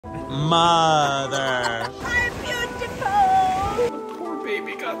mother. I'm beautiful. Poor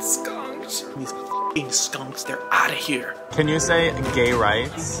baby got skunked. These f***ing skunks, they're out of here. Can you say gay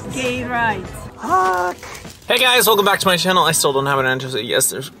rights? Gay rights. Fuck. Hey guys, welcome back to my channel. I still don't have an answer.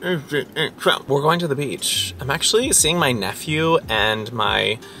 Yes, we're going to the beach. I'm actually seeing my nephew and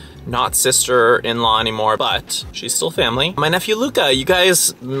my not sister-in-law anymore, but she's still family. My nephew Luca, you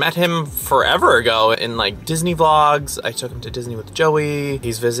guys met him forever ago in like Disney vlogs. I took him to Disney with Joey.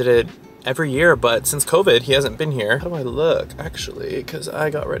 He's visited every year, but since COVID, he hasn't been here. How do I look, actually? Because I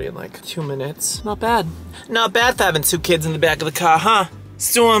got ready in like 2 minutes. Not bad. Not bad for having 2 kids in the back of the car, huh?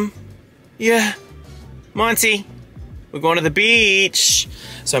 Storm. Yeah. Monty. We're going to the beach.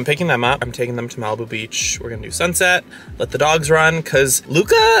 So I'm picking them up. I'm taking them to Malibu Beach. We're gonna do sunset, let the dogs run, because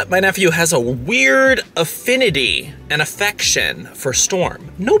Luca, my nephew, has a weird affinity and affection for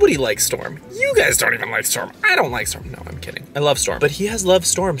Storm. Nobody likes Storm. You guys don't even like Storm. I don't like Storm. No, I'm kidding. I love Storm. But he has loved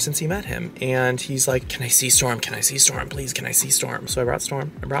Storm since he met him. And he's like, can I see Storm? Can I see Storm? Please, can I see Storm? So I brought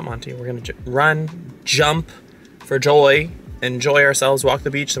Storm. I brought Monty. We're gonna run, jump for joy, enjoy ourselves, walk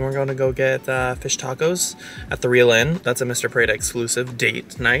the beach, then we're gonna go get fish tacos at the Real Inn. That's a Mr. Preda exclusive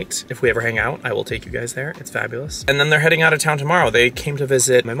date night. If we ever hang out, I will take you guys there. It's fabulous. And then they're heading out of town tomorrow. They came to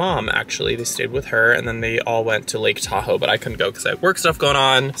visit my mom, actually. They stayed with her, and then they all went to Lake Tahoe, but I couldn't go because I have work stuff going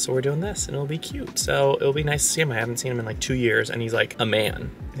on. So we're doing this, and it'll be cute. So it'll be nice to see him. I haven't seen him in like 2 years, and he's like a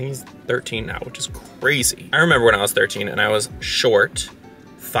man. I think he's 13 now, which is crazy. I remember when I was 13 and I was short,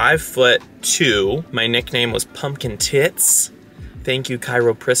 5'2". My nickname was Pumpkin Tits. Thank you,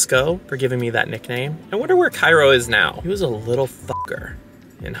 Cairo Prisco, for giving me that nickname. I wonder where Cairo is now. He was a little fucker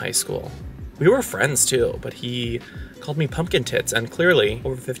in high school. We were friends too, but he called me Pumpkin Tits, and clearly,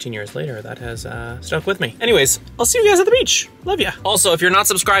 over 15 years later, that has stuck with me. Anyways, I'll see you guys at the beach. Love ya. Also, if you're not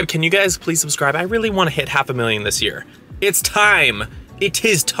subscribed, can you guys please subscribe? I really want to hit 500,000 this year. It's time. It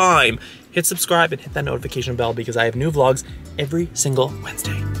is time. Hit subscribe and hit that notification bell because I have new vlogs every single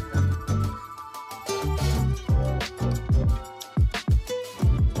Wednesday.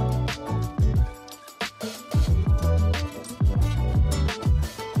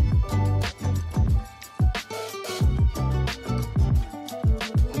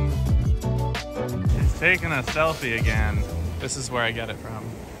 Taking a selfie again. This is where I get it from.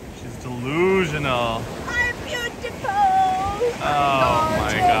 She's delusional. I'm beautiful. Oh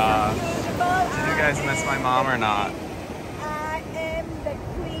my gosh. Did you guys miss my mom or not? I am the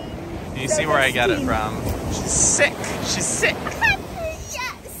queen. You see where I get it from. She's sick. She's sick.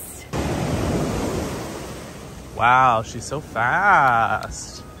 Yes. Wow, she's so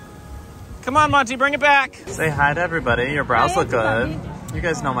fast. Come on, Monty, bring it back. Say hi to everybody. Your brows look good. You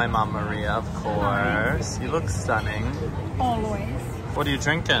guys know my mom Maria, of course. You look stunning. Always. What are you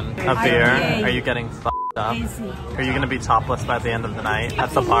drinking? A beer? Are you getting f***ed up? Easy. Are you gonna be topless by the end of the night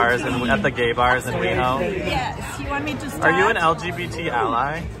at the bars and at the gay bars in WeHo? Yes. You want me to start? Are you an LGBT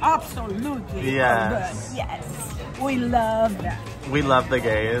ally? Absolutely. Yes. Yes. We love that. We love the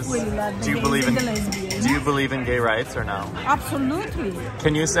gays. We love the Do you gays believe and in the lesbians. Do you believe in gay rights or no? Absolutely.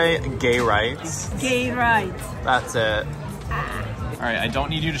 Can you say gay rights? Gay rights. That's it. All right, I don't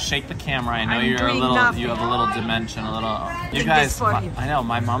need you to shake the camera. I know you have a little dimension, a little. You guys, I know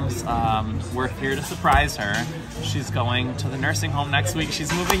my mom's. We're here to surprise her. She's going to the nursing home next week.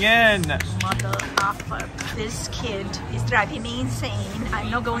 She's moving in. Mother of this kid is driving me insane.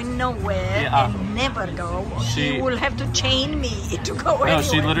 I'm not going nowhere and never go. She will have to chain me to go anywhere. No,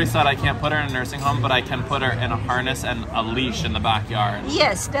 she literally said I can't put her in a nursing home, but I can put her in a harness and a leash in the backyard.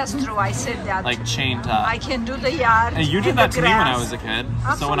 Yes, that's true. I said that. Like chained up. I can do the yard. And you did that to me when I was a kid.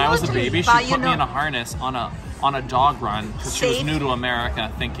 Absolutely. So when I was a baby, she put me in a harness on a dog run because she was new to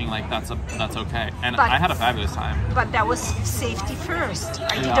America, thinking like that's okay. And I had a fabulous time. But that was safety first.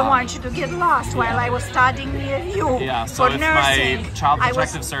 I didn't want you to get lost while I was studying near you. Yeah. So for if nursing. my Child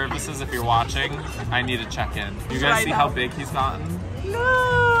Protective Services, if you're watching, I need to check in. You guys see how big he's gotten?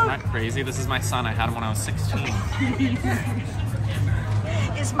 No. Isn't that crazy? This is my son. I had him when I was 16.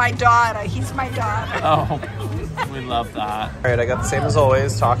 It's my daughter. He's my daughter. Oh, we love that. All right, I got the same as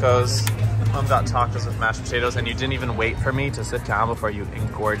always, tacos. Mom got tacos with mashed potatoes, and you didn't even wait for me to sit down before you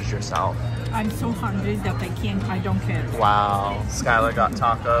engorged yourself. I'm so hungry that I don't care. Wow. Skylar got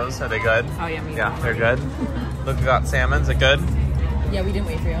tacos. Are they good? Oh, yeah, yeah, they're good. Luca got salmon. Is it good? Yeah, we didn't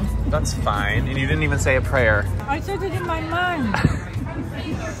wait for you. That's fine. And you didn't even say a prayer. I said it in my mind.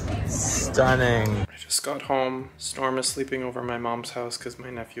 Stunning. I just got home. Storm is sleeping over my mom's house because my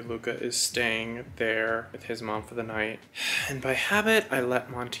nephew Luca is staying there with his mom for the night. And by habit, I let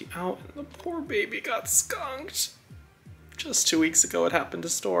Monty out and the poor baby got skunked. Just 2 weeks ago it happened to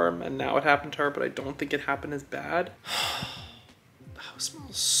Storm and now it happened to her, but I don't think it happened as bad. How it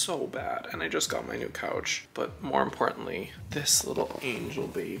smells so bad. And I just got my new couch. But more importantly, this little angel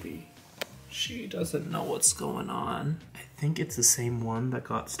baby, she doesn't know what's going on. I think it's the same one that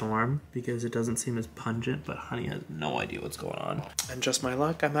got Storm because it doesn't seem as pungent, but Honey has no idea what's going on. And just my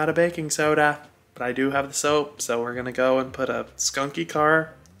luck, I'm out of baking soda. But I do have the soap, so we're gonna go and put a skunky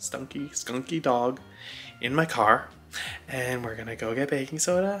dog in my car. And we're gonna go get baking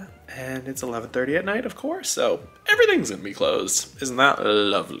soda. And it's 11:30 at night, of course, so everything's gonna be closed. Isn't that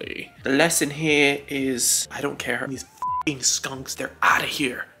lovely? The lesson here is, I don't care. These f***ing skunks, they're out of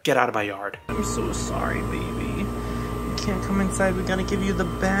here. Get out of my yard. I'm so sorry, baby. You can't come inside. We gotta give you the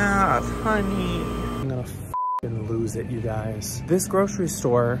bath, honey. I'm gonna f***ing lose it, you guys. This grocery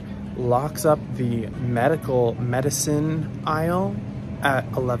store locks up the medicine aisle at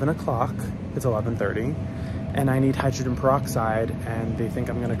 11 o'clock. It's 11:30. And I need hydrogen peroxide, and they think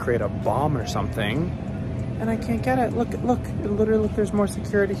I'm gonna create a bomb or something. And I can't get it. Look, literally, look, there's more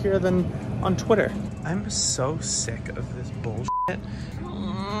security here than on Twitter. I'm so sick of this bullshit.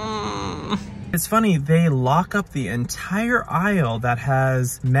 It's funny, they lock up the entire aisle that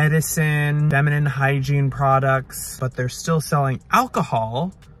has medicine, feminine hygiene products, but they're still selling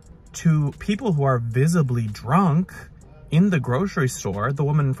alcohol to people who are visibly drunk in the grocery store. The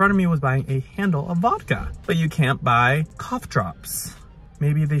woman in front of me was buying a handle of vodka, but you can't buy cough drops.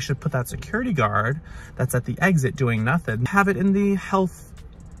 Maybe they should put that security guard that's at the exit doing nothing, have it in the health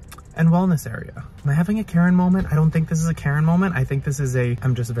and wellness area. Am I having a Karen moment? I don't think this is a Karen moment. I think this is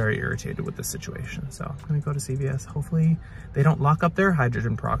I'm just very irritated with this situation. So I'm gonna go to CVS. Hopefully they don't lock up their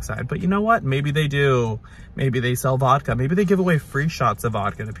hydrogen peroxide, but you know what? Maybe they do. Maybe they sell vodka. Maybe they give away free shots of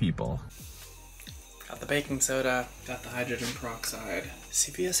vodka to people. Got the baking soda, got the hydrogen peroxide.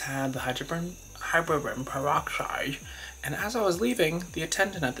 CVS had the hydrogen peroxide, and as I was leaving, the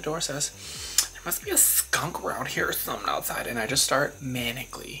attendant at the door says, "There must be a skunk around here or something outside," and I just start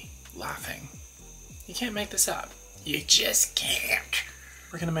manically laughing. You can't make this up. You just can't.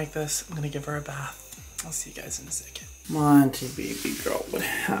 We're gonna make this. I'm gonna give her a bath. I'll see you guys in a second. Monty, baby girl, what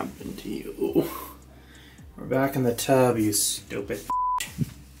happened to you? We're back in the tub, you stupid.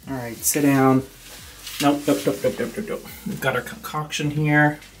 All right, sit down. Nope. We've got our concoction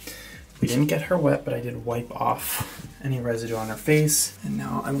here. We didn't get her wet, but I did wipe off any residue on her face. And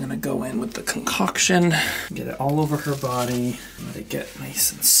now I'm gonna go in with the concoction, get it all over her body, let it get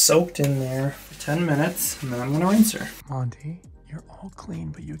nice and soaked in there for 10 minutes, and then I'm gonna rinse her. Monty, you're all clean,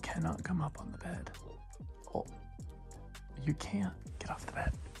 but you cannot come up on the bed. Oh, you can't. Get off the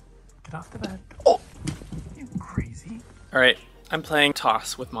bed. Get off the bed. Oh, you crazy. All right, I'm playing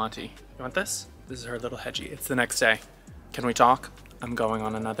toss with Monty. You want this? This is her little hedgie. It's the next day. Can we talk? I'm going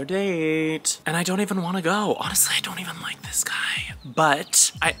on another date. And I don't even want to go. Honestly, I don't even like this guy.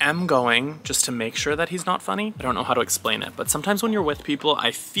 But I am going just to make sure that he's not funny. I don't know how to explain it, but sometimes when you're with people,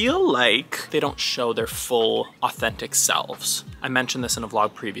 I feel like they don't show their full, authentic selves. I mentioned this in a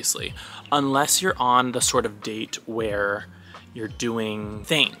vlog previously. Unless you're on the sort of date where you're doing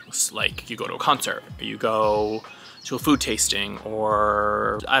things, like you go to a concert, or you go to a food tasting,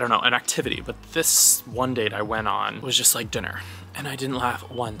 or I don't know, an activity. But this one date I went on was just like dinner, and I didn't laugh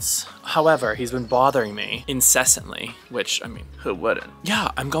once. However, he's been bothering me incessantly, which, I mean, who wouldn't?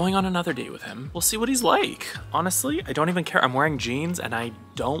 Yeah, I'm going on another date with him. We'll see what he's like. Honestly, I don't even care. I'm wearing jeans, and I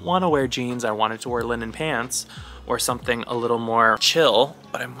don't want to wear jeans. I wanted to wear linen pants or something a little more chill,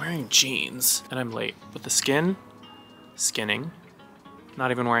 but I'm wearing jeans, and I'm late. With the skinning, not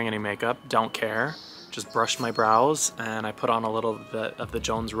even wearing any makeup, don't care. Just brushed my brows, and I put on a little bit of the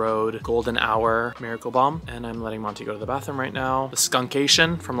Jones Road Golden Hour Miracle Balm, and I'm letting Monty go to the bathroom right now. The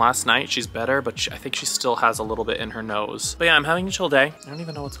skunkation from last night, she's better, but I think she still has a little bit in her nose. But yeah, I'm having a chill day. I don't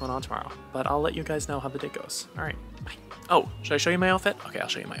even know what's going on tomorrow, but I'll let you guys know how the day goes. All right, bye. Oh, should I show you my outfit? Okay, I'll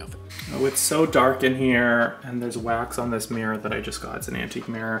show you my outfit. Oh, it's so dark in here, and there's wax on this mirror that I just got. It's an antique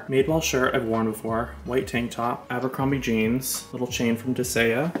mirror. Madewell shirt I've worn before, white tank top, Abercrombie jeans, little chain from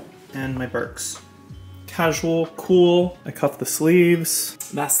Desea, and my Birks. Casual, cool. I cuff the sleeves.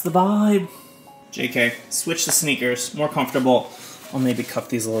 That's the vibe. JK, switch the sneakers, more comfortable. I'll maybe cuff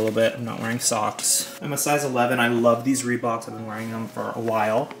these a little bit. I'm not wearing socks. I'm a size 11. I love these Reeboks. I've been wearing them for a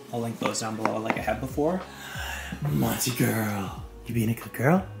while. I'll link those down below like I have before. Monty girl, you being a good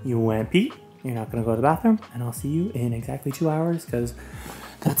girl? You went pee? You're not gonna go to the bathroom? And I'll see you in exactly 2 hours, because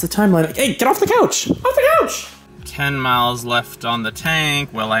that's the time limit. Hey, get off the couch! Off the couch! 10 miles left on the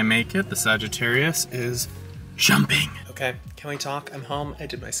tank. Will I make it? The Sagittarius is jumping. Okay, can we talk? I'm home. I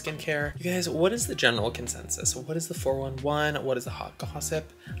did my skincare. You guys, what is the general consensus? What is the 411? What is the hot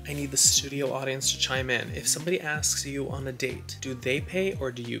gossip? I need the studio audience to chime in. If somebody asks you on a date, do they pay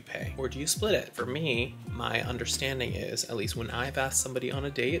or do you pay? Or do you split it? For me, my understanding is, at least when I've asked somebody on a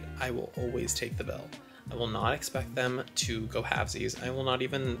date, I will always take the bill. I will not expect them to go halvesies. I will not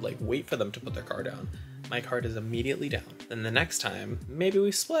even like wait for them to put their card down. My card is immediately down. Then the next time, maybe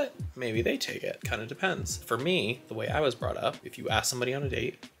we split, maybe they take it, kind of depends. For me, the way I was brought up, if you ask somebody on a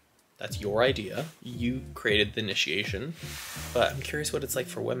date, that's your idea. You created the initiation, but I'm curious what it's like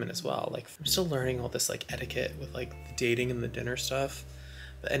for women as well. Like, I'm still learning all this like etiquette with like the dating and the dinner stuff.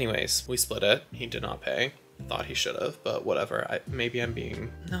 But anyways, we split it. He did not pay. Thought he should have, but whatever. Maybe I'm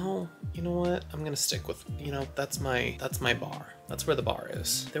being, no, you know what? I'm gonna stick with, you know, that's my bar. That's where the bar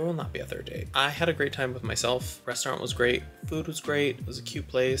is. There will not be a third date. I had a great time with myself. Restaurant was great. Food was great. It was a cute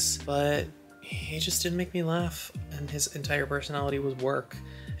place, but he just didn't make me laugh. And his entire personality was work.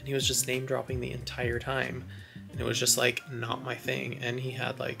 And he was just name dropping the entire time. And it was just like not my thing. And he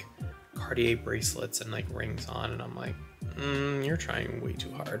had like Cartier bracelets and like rings on. And I'm like, you're trying way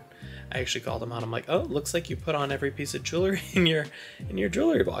too hard. I actually called him out. I'm like, oh, looks like you put on every piece of jewelry in your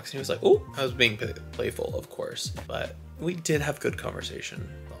jewelry box. And he was like, oh, I was being playful, of course, but we did have good conversation.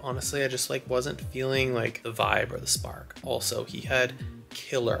 But honestly, I just like wasn't feeling like the vibe or the spark. Also, he had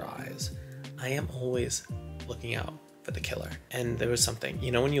killer eyes. I am always looking out for the killer. And there was something,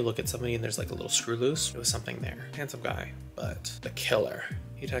 you know, when you look at somebody and there's like a little screw loose, there was something there. Handsome guy, but the killer.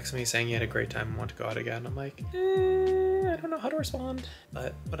 He texted me saying he had a great time and wanted to go out again. I'm like, I don't know how to respond,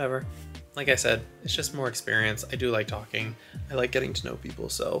 but whatever. Like I said, it's just more experience. I do like talking. I like getting to know people,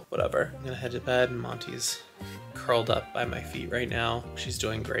 so whatever. I'm gonna head to bed and Monty's curled up by my feet right now. She's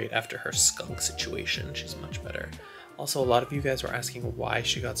doing great after her skunk situation. She's much better. Also, a lot of you guys were asking why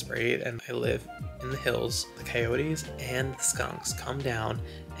she got sprayed, and I live in the hills. The coyotes and the skunks come down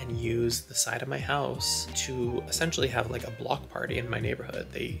and use the side of my house to essentially have like a block party in my neighborhood.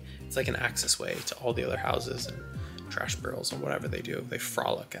 It's like an access way to all the other houses and trash barrels or whatever they do. They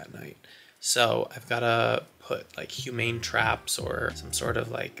frolic at night. So I've got to put like humane traps or some sort of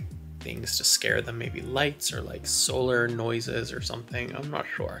like things to scare them, maybe lights or like solar noises or something. I'm not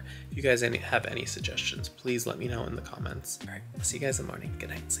sure. If you guys have any suggestions, please let me know in the comments. All right, I'll see you guys in the morning. Good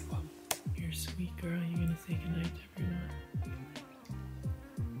night, sleep well. You're a sweet girl. You're gonna say good night to everyone.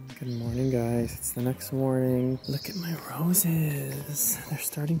 Good morning, guys. It's the next morning. Look at my roses. They're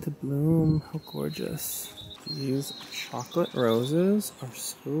starting to bloom. How gorgeous. These chocolate roses are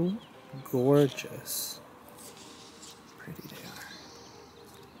so gorgeous. Pretty they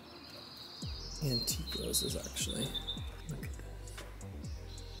are. Antique roses, actually. Look at this.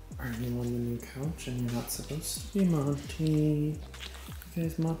 Are you on the new couch and you're not supposed to be, Monty? You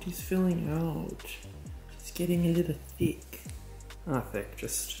guys, Monty's filling out. He's getting a little thick. Not thick,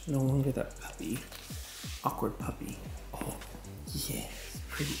 just no longer that puppy. Awkward puppy. Oh, yes,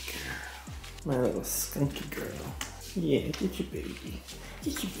 pretty girl. My little skunky girl. Yeah, get your baby.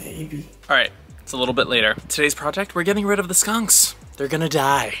 Get your baby. All right, it's a little bit later. Today's project, we're getting rid of the skunks. They're gonna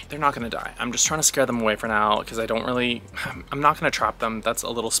die. They're not gonna die. I'm just trying to scare them away for now because I'm not gonna trap them. That's a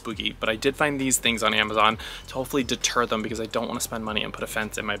little spooky, but I did find these things on Amazon to hopefully deter them because I don't want to spend money and put a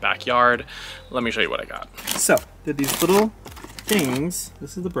fence in my backyard. Let me show you what I got. So, they're these little things.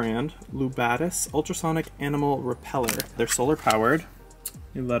 This is the brand, Lubatus Ultrasonic Animal Repeller. They're solar powered.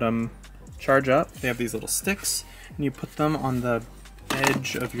 You let them charge up. They have these little sticks and you put them on the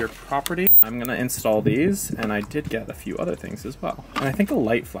edge of your property. I'm gonna install these, and I did get a few other things as well. And I think a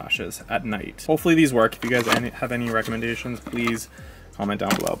light flashes at night. Hopefully these work. If you guys have any recommendations, please comment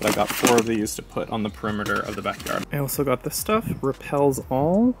down below. But I got 4 of these to put on the perimeter of the backyard. I also got this stuff. Repels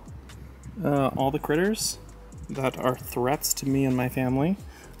all the critters that are threats to me and my family.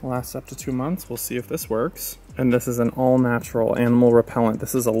 Lasts up to 2 months. We'll see if this works. And this is an all-natural animal repellent.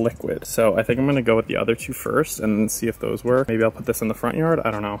 This is a liquid. So I think I'm gonna go with the other 2 first and see if those work. Maybe I'll put this in the front yard. I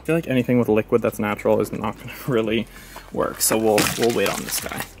don't know. I feel like anything with liquid that's natural is not gonna really work. So we'll wait on this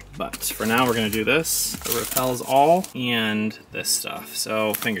guy. But for now, we're gonna do this. It repels all and this stuff.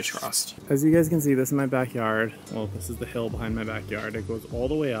 So fingers crossed. As you guys can see, this is my backyard. Well, this is the hill behind my backyard. It goes all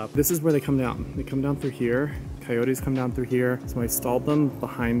the way up. This is where they come down. They come down through here. Coyotes come down through here. So I installed them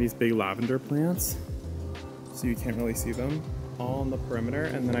behind these big lavender plants, so you can't really see them, all on the perimeter.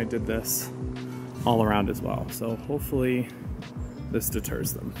 And then I did this all around as well. So hopefully this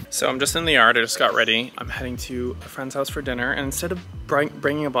deters them. So I'm just in the yard, I just got ready. I'm heading to a friend's house for dinner, and instead of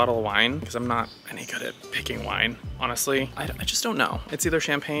bringing a bottle of wine, because I'm not any good at picking wine, honestly, I just don't know. It's either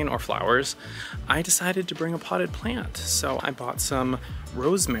champagne or flowers. I decided to bring a potted plant. So I bought some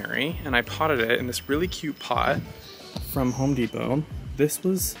rosemary and I potted it in this really cute pot from Home Depot. This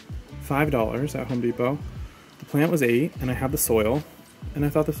was $5 at Home Depot. The plant was $8, and I have the soil, and I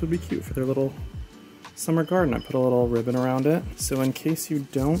thought this would be cute for their little summer garden. I put a little ribbon around it. So in case you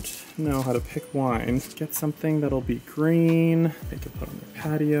don't know how to pick wine, get something that'll be green. They can put on their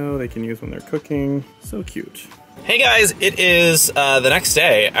patio, they can use when they're cooking. So cute. Hey guys, it is the next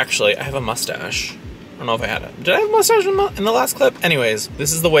day. Actually, I have a mustache. I don't know if I had it. Did I have a mustache in the last clip? Anyways,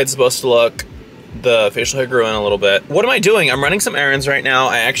 this is the way it's supposed to look. The facial hair grew in a little bit. What am I doing? I'm running some errands right now.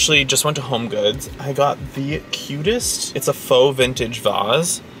 I actually just went to Home Goods. I got the cutest, it's a faux vintage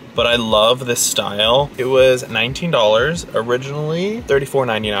vase, but I love this style. It was $19, originally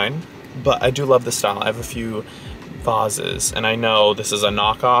 $34.99, but I do love the style. I have a few vases, and I know this is a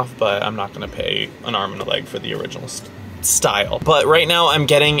knockoff, but I'm not gonna pay an arm and a leg for the original style. But right now I'm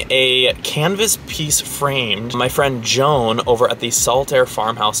getting a canvas piece framed. My friend Joan over at the Salt Air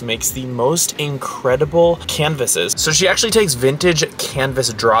Farmhouse makes the most incredible canvases. So she actually takes vintage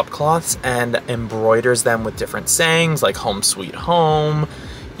canvas drop cloths and embroiders them with different sayings like home sweet home,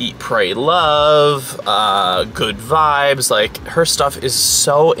 eat, pray, love, good vibes. Like, her stuff is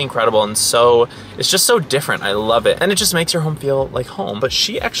so incredible and it's just so different. I love it. And it just makes your home feel like home. But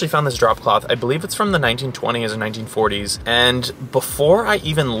she actually found this drop cloth, I believe it's from the 1920s or 1940s. And before I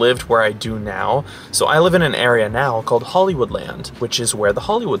even lived where I do now, so I live in an area now called Hollywoodland, which is where the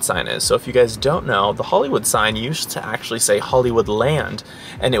Hollywood sign is. So if you guys don't know, the Hollywood sign used to actually say Hollywoodland.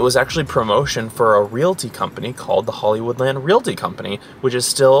 And it was actually promotion for a realty company called the Hollywoodland Realty Company, which is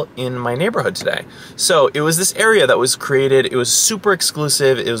still in my neighborhood today. So it was this area that was created, it was super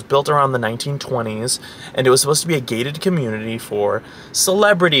exclusive, it was built around the 1920s, and it was supposed to be a gated community for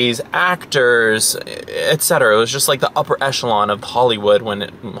celebrities, actors, etc. It was just like the upper echelon of Hollywood when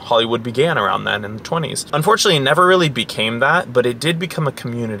Hollywood began around then in the 20s. Unfortunately, it never really became that, but it did become a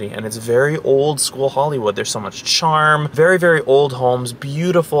community, and it's very old school Hollywood. There's so much charm, very, very old homes,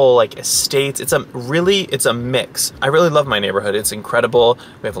 beautiful like estates. It's a mix. I really love my neighborhood. It's incredible.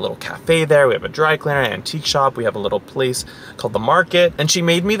 We have a little cafe there, we have a dry cleaner, an antique shop, we have a little place called The Market, and she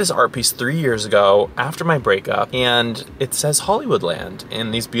made me this art piece 3 years ago after my breakup, and it says Hollywoodland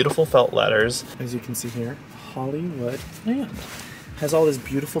in these beautiful felt letters. As you can see here, Hollywoodland. Has all this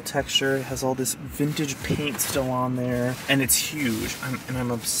beautiful texture, it has all this vintage paint still on there, and it's huge, and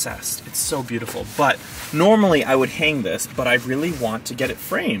I'm obsessed. It's so beautiful. But normally I would hang this, but I really want to get it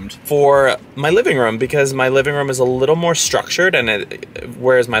framed for my living room, because my living room is a little more structured, and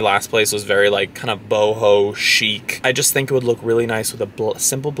whereas my last place was very like kind of boho chic. I just think it would look really nice with a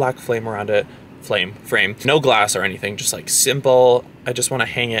simple black flame around it. Frame. No glass or anything, just like simple. I just want to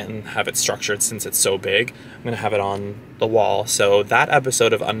hang it and have it structured since it's so big. I'm going to have it on the wall. So that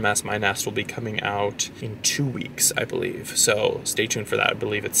episode of Unmask My Nest will be coming out in 2 weeks, I believe. So stay tuned for that. I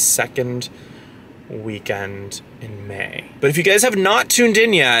believe it's second weekend in May. But if you guys have not tuned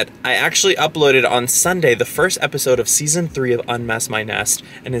in yet, I actually uploaded on Sunday the first episode of season 3 of Unmask My Nest,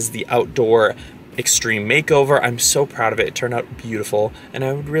 and is the outdoor extreme makeover. I'm so proud of it. It turned out beautiful, and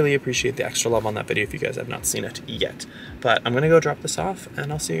I would really appreciate the extra love on that video if you guys have not seen it yet. But I'm gonna go drop this off,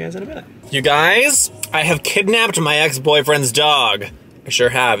 and I'll see you guys in a minute. You guys, I have kidnapped my ex-boyfriend's dog. I sure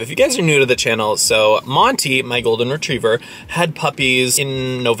have. If you guys are new to the channel, so Monty, my golden retriever, had puppies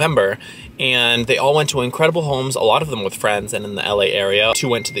in November, and they all went to incredible homes, a lot of them with friends and in the LA area. 2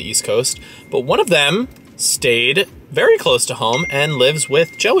 went to the East Coast, but one of them stayed very close to home and lives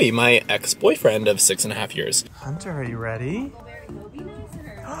with Joey, my ex-boyfriend of 6.5 years. Hunter, are you ready?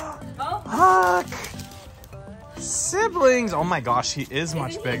 Huck! Siblings! Oh my gosh, he is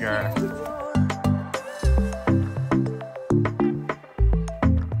much bigger.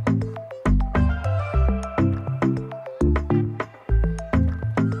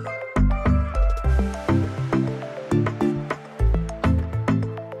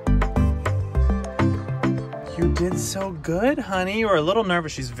 Did so good, honey. You were a little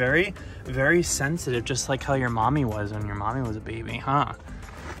nervous. She's very, very sensitive, just like how your mommy was when your mommy was a baby, huh?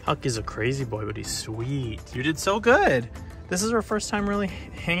 Huck is a crazy boy, but he's sweet. You did so good. This is her first time really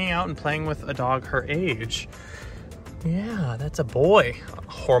hanging out and playing with a dog her age. Yeah, that's a boy, a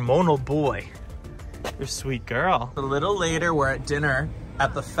hormonal boy. You're a sweet girl. A little later, we're at dinner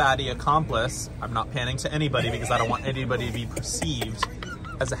at the Fatty Accomplice. I'm not panning to anybody because I don't want anybody to be perceived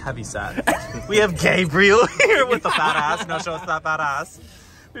as a heavy set. We have Gabriel here with the fat ass. No, show us that fat ass.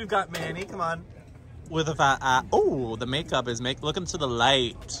 We've got Manny, come on. with a fat ass. Oh, the makeup is look into the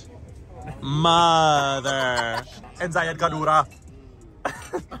light. Mother. And Zayed Kadura.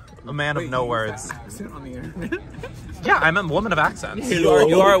 A man of no words. Accent on the internet. Yeah, I'm a woman of accents. You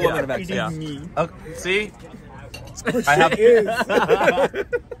are a woman of accents. Yeah. Okay, see? I have.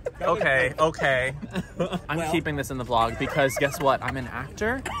 Okay. I'm keeping this in the vlog because guess what? I'm an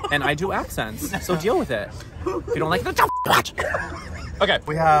actor and I do accents. So deal with it. If you don't like it, don't watch. Okay,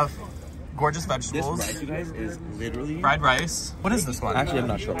 we have gorgeous vegetables. This rice, you guys, is literally fried rice. What is this one? Actually, I'm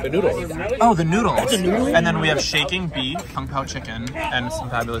not sure. The noodles. Oh, the noodles. And then we have shaking beef, kung pao chicken, and some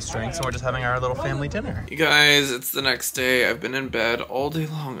fabulous drinks. So we're just having our little family dinner. You guys, it's the next day. I've been in bed all day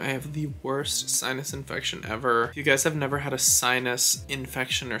long. I have the worst sinus infection ever. If you guys have never had a sinus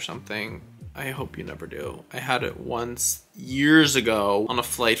infection or something, I hope you never do. I had it once years ago on a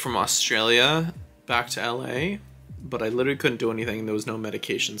flight from Australia back to LA. But I literally couldn't do anything. There was no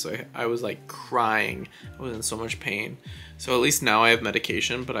medication, so I was like crying. I was in so much pain. So at least now I have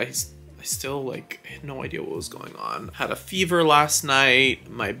medication, but I still like had no idea what was going on. Had a fever last night.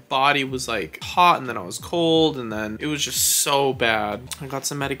 My body was like hot and then I was cold and then it was just so bad. I got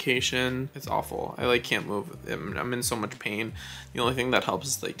some medication. It's awful. I like can't move. I'm in so much pain. The only thing that helps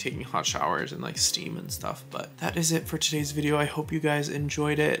is like taking hot showers and like steam and stuff. But that is it for today's video. I hope you guys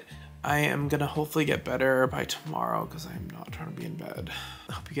enjoyed it. I am gonna hopefully get better by tomorrow because I'm not trying to be in bed.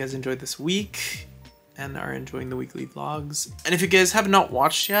 I hope you guys enjoyed this week and are enjoying the weekly vlogs. And if you guys have not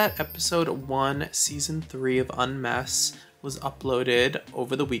watched yet, episode 1, season 3 of Unmess was uploaded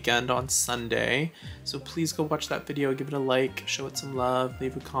over the weekend on Sunday. So please go watch that video, give it a like, show it some love,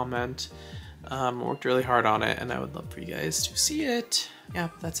 leave a comment. Worked really hard on it and I would love for you guys to see it. Yeah,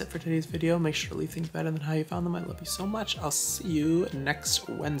 that's it for today's video. Make sure to leave things better than how you found them. I love you so much. I'll see you next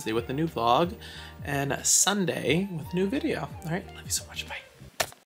Wednesday with a new vlog and Sunday with a new video. All right, love you so much. Bye.